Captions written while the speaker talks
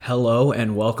Hello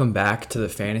and welcome back to the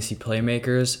Fantasy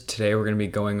Playmakers. Today we're going to be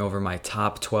going over my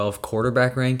top 12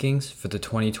 quarterback rankings for the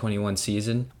 2021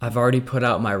 season. I've already put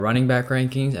out my running back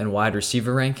rankings and wide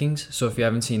receiver rankings, so if you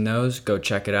haven't seen those, go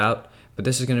check it out. But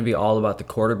this is going to be all about the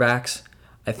quarterbacks.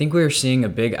 I think we are seeing a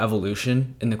big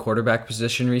evolution in the quarterback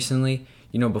position recently.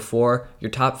 Before,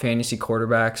 your top fantasy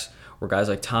quarterbacks were guys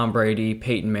like Tom Brady,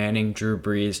 Peyton Manning, Drew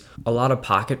Brees, a lot of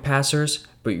pocket passers,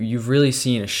 but you've really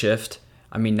seen a shift.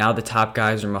 Now the top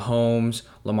guys are Mahomes,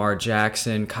 Lamar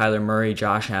Jackson, Kyler Murray,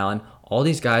 Josh Allen. All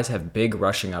these guys have big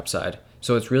rushing upside.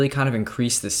 So it's really kind of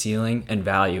increased the ceiling and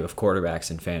value of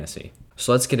quarterbacks in fantasy.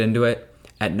 So let's get into it.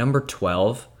 At number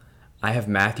 12, I have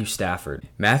Matthew Stafford.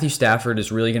 Matthew Stafford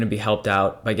is really going to be helped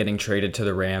out by getting traded to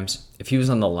the Rams. If he was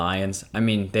on the Lions,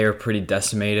 they are pretty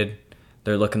decimated.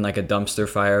 They're looking like a dumpster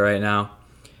fire right now.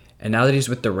 And now that he's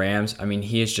with the Rams,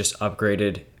 he has just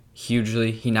upgraded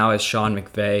hugely. He now has Sean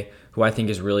McVay, who I think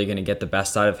is really going to get the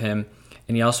best out of him.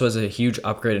 And he also has a huge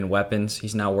upgrade in weapons.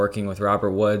 He's now working with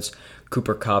Robert Woods,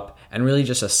 Cooper Kupp, and really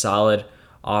just a solid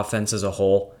offense as a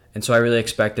whole. And so I really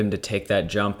expect him to take that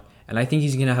jump. And I think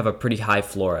he's going to have a pretty high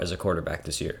floor as a quarterback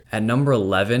this year. At number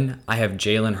 11, I have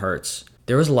Jalen Hurts.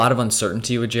 There was a lot of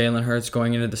uncertainty with Jalen Hurts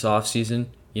going into this offseason.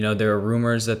 There were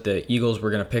rumors that the Eagles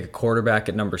were going to pick a quarterback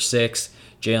at number 6.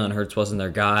 Jalen Hurts wasn't their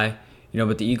guy.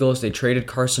 But the Eagles, they traded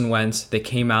Carson Wentz. They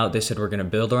came out, they said, we're going to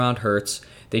build around Hurts.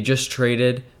 They just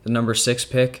traded the number 6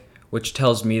 pick, which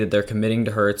tells me that they're committing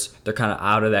to Hurts. They're kind of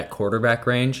out of that quarterback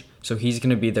range, so he's going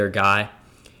to be their guy.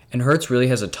 And Hurts really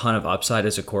has a ton of upside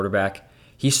as a quarterback.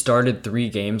 He started 3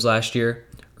 games last year,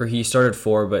 or he started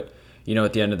 4, but,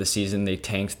 at the end of the season, they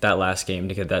tanked that last game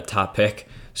to get that top pick,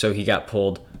 so he got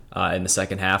pulled in the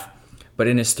second half. But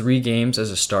in his 3 games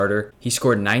as a starter, he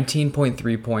scored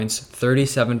 19.3 points,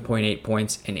 37.8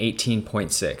 points, and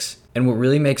 18.6. And what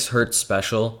really makes Hurts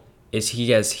special is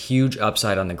he has huge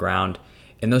upside on the ground.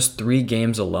 In those 3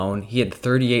 games alone, he had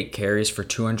 38 carries for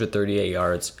 238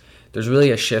 yards. There's really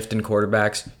a shift in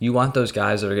quarterbacks. You want those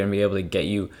guys that are going to be able to get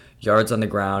you yards on the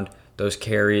ground, those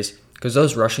carries, because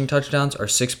those rushing touchdowns are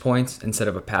 6 points instead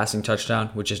of a passing touchdown,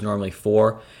 which is normally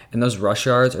 4. And those rush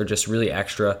yards are just really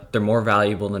extra. They're more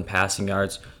valuable than passing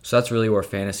yards. So that's really where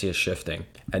fantasy is shifting.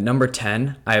 At number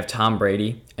 10, I have Tom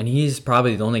Brady. And he's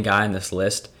probably the only guy on this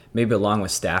list, maybe along with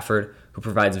Stafford, who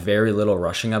provides very little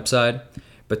rushing upside.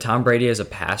 But Tom Brady as a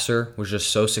passer was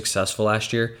just so successful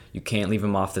last year, you can't leave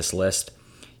him off this list.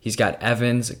 He's got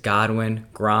Evans, Godwin,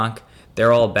 Gronk.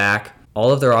 They're all back. All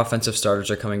of their offensive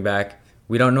starters are coming back.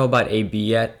 We don't know about AB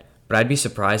yet, but I'd be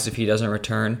surprised if he doesn't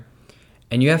return.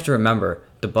 And you have to remember,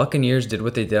 the Buccaneers did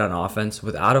what they did on offense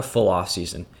without a full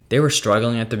offseason. They were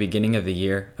struggling at the beginning of the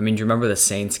year. Do you remember the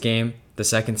Saints game, the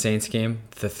second Saints game,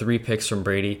 the 3 picks from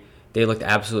Brady? They looked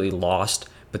absolutely lost,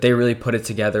 but they really put it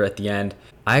together at the end.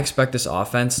 I expect this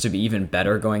offense to be even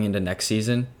better going into next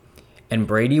season. And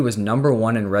Brady was number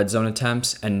 1 in red zone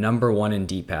attempts and number 1 in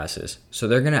deep passes. So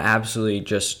they're going to absolutely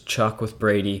just chuck with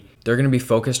Brady. They're going to be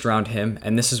focused around him,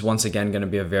 and this is once again going to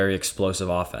be a very explosive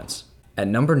offense. At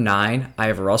number 9, I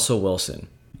have Russell Wilson.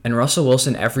 And Russell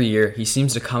Wilson, every year, he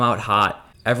seems to come out hot.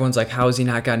 Everyone's like, how has he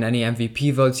not gotten any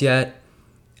MVP votes yet?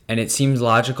 And it seems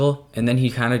logical, and then he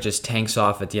kind of just tanks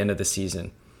off at the end of the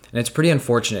season. And it's pretty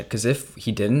unfortunate, because if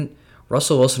he didn't,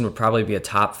 Russell Wilson would probably be a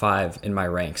top 5 in my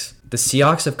ranks. The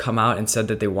Seahawks have come out and said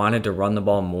that they wanted to run the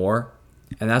ball more,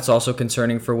 and that's also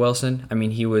concerning for Wilson.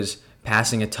 He was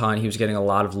passing a ton. He was getting a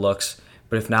lot of looks.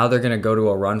 But if now they're going to go to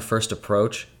a run-first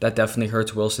approach, that definitely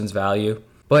hurts Wilson's value.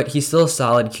 But he's still a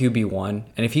solid QB1,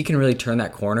 and if he can really turn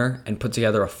that corner and put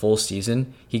together a full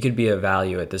season, he could be a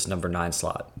value at this number 9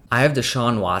 slot. I have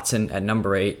Deshaun Watson at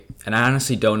number 8, and I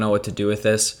honestly don't know what to do with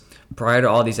this. Prior to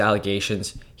all these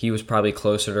allegations, he was probably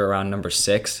closer to around number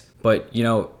 6. But,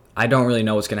 I don't really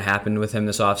know what's going to happen with him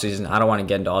this offseason. I don't want to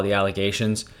get into all the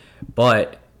allegations.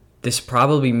 But this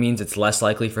probably means it's less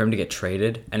likely for him to get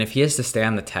traded. And if he has to stay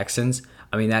on the Texans,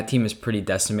 that team is pretty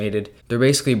decimated. They're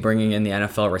basically bringing in the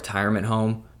NFL retirement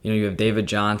home. You have David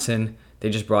Johnson. They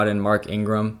just brought in Mark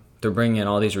Ingram. They're bringing in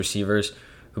all these receivers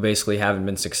who basically haven't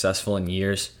been successful in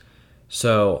years.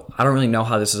 So I don't really know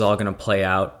how this is all going to play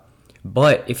out.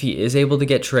 But if he is able to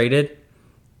get traded,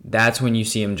 that's when you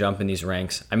see him jump in these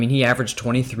ranks. He averaged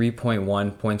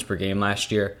 23.1 points per game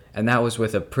last year, and that was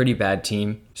with a pretty bad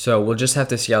team. So we'll just have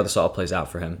to see how this all plays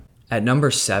out for him. At number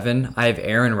 7, I have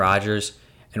Aaron Rodgers.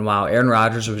 And while Aaron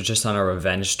Rodgers was just on a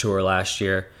revenge tour last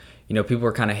year, people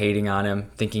were kind of hating on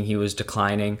him, thinking he was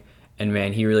declining. And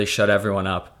man, he really shut everyone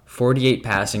up. 48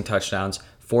 passing touchdowns,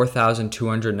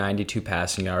 4,292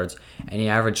 passing yards, and he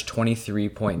averaged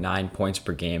 23.9 points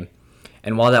per game.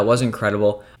 And while that was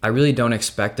incredible, I really don't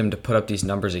expect him to put up these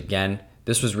numbers again.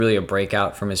 This was really a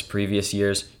breakout from his previous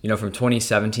years. From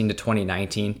 2017 to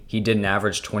 2019, he didn't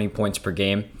average 20 points per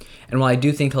game. And while I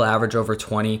do think he'll average over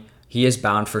 20, he is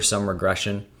bound for some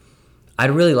regression.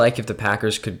 I'd really like if the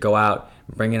Packers could go out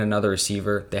and bring in another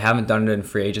receiver. They haven't done it in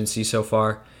free agency so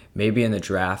far. Maybe in the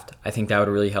draft. I think that would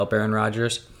really help Aaron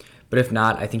Rodgers. But if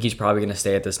not, I think he's probably going to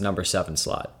stay at this number 7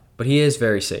 slot. But he is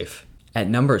very safe. At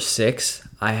number 6,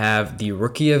 I have the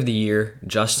Rookie of the Year,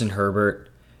 Justin Herbert.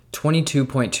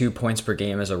 22.2 points per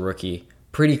game as a rookie.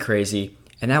 Pretty crazy.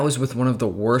 And that was with one of the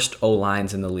worst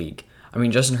O-lines in the league. I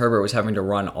mean, Justin Herbert was having to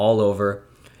run all over,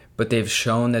 but they've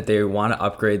shown that they want to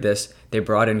upgrade this. They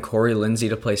brought in Corey Lindsey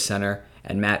to play center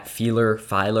and Matt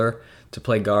Filer to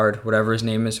play guard, whatever his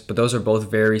name is. But those are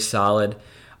both very solid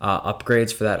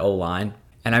upgrades for that O-line.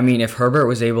 And I mean, if Herbert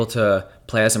was able to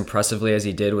play as impressively as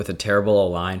he did with a terrible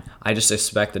O-line, I just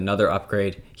expect another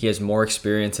upgrade. He has more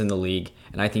experience in the league,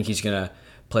 and I think he's going to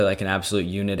play like an absolute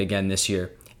unit again this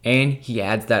year. And he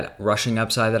adds that rushing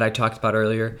upside that I talked about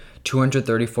earlier.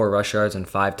 234 rush yards and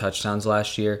 5 touchdowns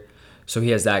last year. So he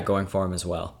has that going for him as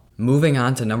well. Moving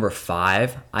on to number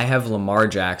 5, I have Lamar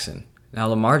Jackson. Now,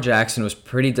 Lamar Jackson was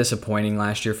pretty disappointing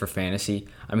last year for fantasy.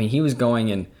 I mean, he was going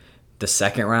in the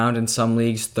 2nd round in some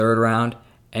leagues, 3rd round,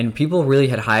 and people really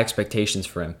had high expectations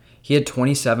for him. He had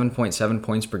 27.7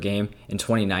 points per game in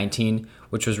 2019,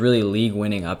 which was really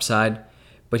league-winning upside.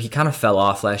 But he kind of fell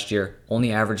off last year,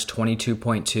 only averaged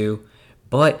 22.2.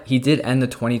 But he did end the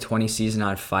 2020 season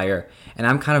on fire, and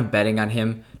I'm kind of betting on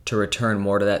him to return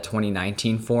more to that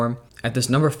 2019 form. At this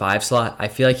number 5 slot, I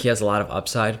feel like he has a lot of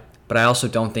upside, but I also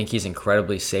don't think he's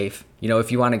incredibly safe.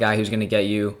 If you want a guy who's going to get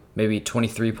you maybe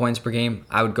 23 points per game,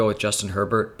 I would go with Justin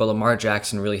Herbert, but Lamar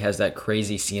Jackson really has that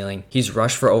crazy ceiling. He's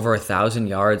rushed for over 1,000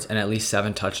 yards and at least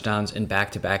 7 touchdowns in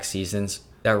back-to-back seasons.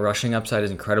 That rushing upside is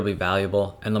incredibly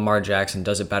valuable, and Lamar Jackson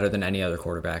does it better than any other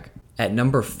quarterback. At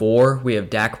number 4, we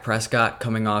have Dak Prescott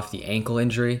coming off the ankle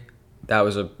injury. That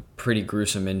was a pretty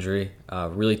gruesome injury,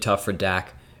 really tough for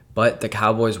Dak. But the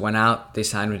Cowboys went out, they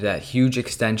signed with that huge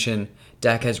extension.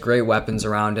 Dak has great weapons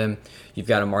around him. You've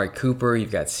got Amari Cooper,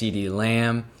 you've got CeeDee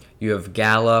Lamb, you have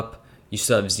Gallup, you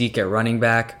still have Zeke at running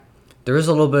back. There is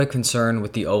a little bit of concern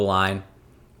with the O-line,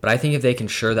 but I think if they can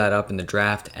shore that up in the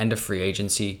draft and a free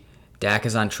agency, Dak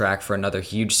is on track for another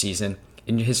huge season.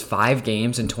 In his 5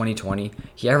 games in 2020,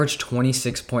 he averaged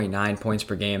 26.9 points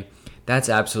per game. That's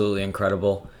absolutely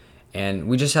incredible. And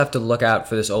we just have to look out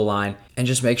for this O-line and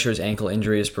just make sure his ankle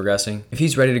injury is progressing. If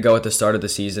he's ready to go at the start of the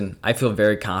season, I feel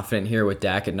very confident here with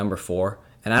Dak at number 4.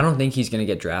 And I don't think he's going to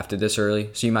get drafted this early,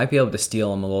 so you might be able to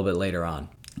steal him a little bit later on.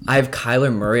 I have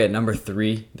Kyler Murray at number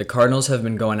 3. The Cardinals have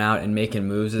been going out and making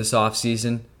moves this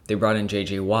offseason. They brought in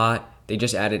J.J. Watt. They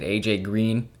just added A.J.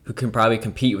 Green, who can probably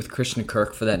compete with Christian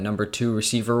Kirk for that number 2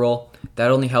 receiver role.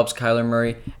 That only helps Kyler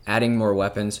Murray, adding more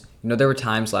weapons. There were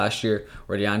times last year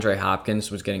where DeAndre Hopkins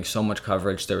was getting so much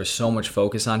coverage. There was so much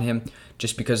focus on him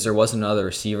just because there wasn't another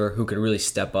receiver who could really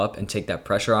step up and take that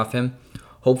pressure off him.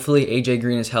 Hopefully, A.J.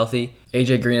 Green is healthy.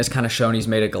 A.J. Green has kind of shown he's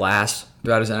made of glass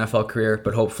throughout his NFL career,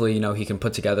 but hopefully, he can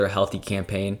put together a healthy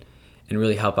campaign and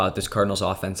really help out this Cardinals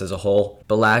offense as a whole.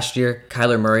 But last year,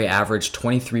 Kyler Murray averaged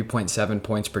 23.7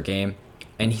 points per game,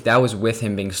 and that was with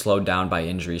him being slowed down by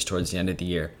injuries towards the end of the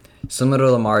year. Similar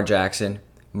to Lamar Jackson,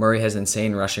 Murray has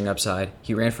insane rushing upside.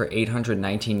 He ran for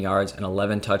 819 yards and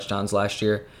 11 touchdowns last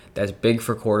year. That's big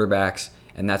for quarterbacks,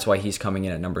 and that's why he's coming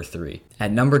in at number 3.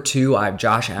 At number 2, I have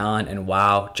Josh Allen, and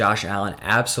wow, Josh Allen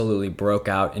absolutely broke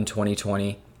out in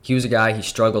 2020. He was a guy, he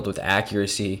struggled with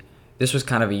accuracy. This was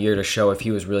kind of a year to show if he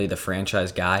was really the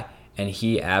franchise guy, and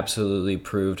he absolutely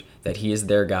proved that he is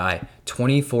their guy.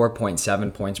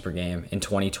 24.7 points per game in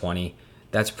 2020.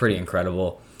 That's pretty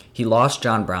incredible. He lost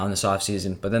John Brown this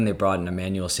offseason, but then they brought in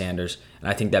Emmanuel Sanders, and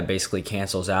I think that basically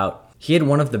cancels out. He had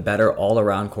one of the better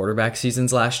all-around quarterback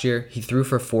seasons last year. He threw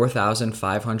for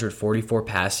 4,544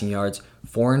 passing yards,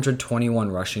 421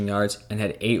 rushing yards, and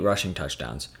had 8 rushing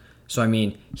touchdowns. So,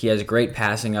 he has great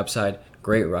passing upside,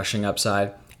 great rushing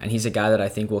upside, and he's a guy that I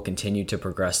think will continue to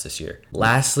progress this year.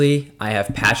 Lastly, I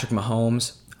have Patrick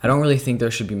Mahomes. I don't really think there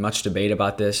should be much debate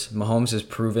about this. Mahomes has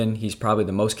proven he's probably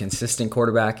the most consistent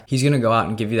quarterback. He's going to go out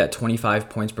and give you that 25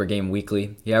 points per game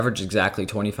weekly. He averaged exactly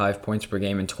 25 points per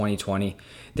game in 2020.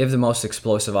 They have the most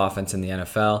explosive offense in the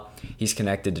NFL. He's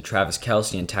connected to Travis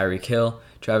Kelce and Tyreek Hill.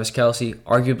 Travis Kelce,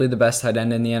 arguably the best tight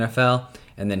end in the NFL,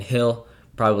 and then Hill,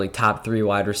 probably top 3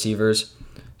 wide receivers.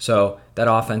 So that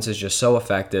offense is just so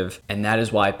effective, and that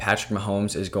is why Patrick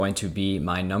Mahomes is going to be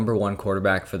my number 1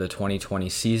 quarterback for the 2020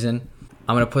 season.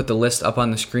 I'm going to put the list up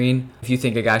on the screen. If you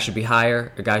think a guy should be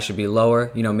higher, a guy should be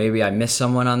lower, maybe I missed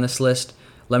someone on this list,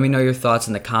 let me know your thoughts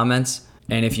in the comments.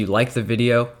 And if you like the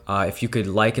video, if you could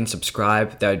like and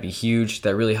subscribe, that would be huge.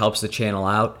 That really helps the channel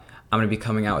out. I'm going to be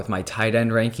coming out with my tight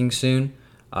end ranking soon,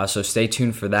 so stay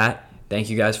tuned for that. Thank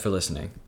you guys for listening.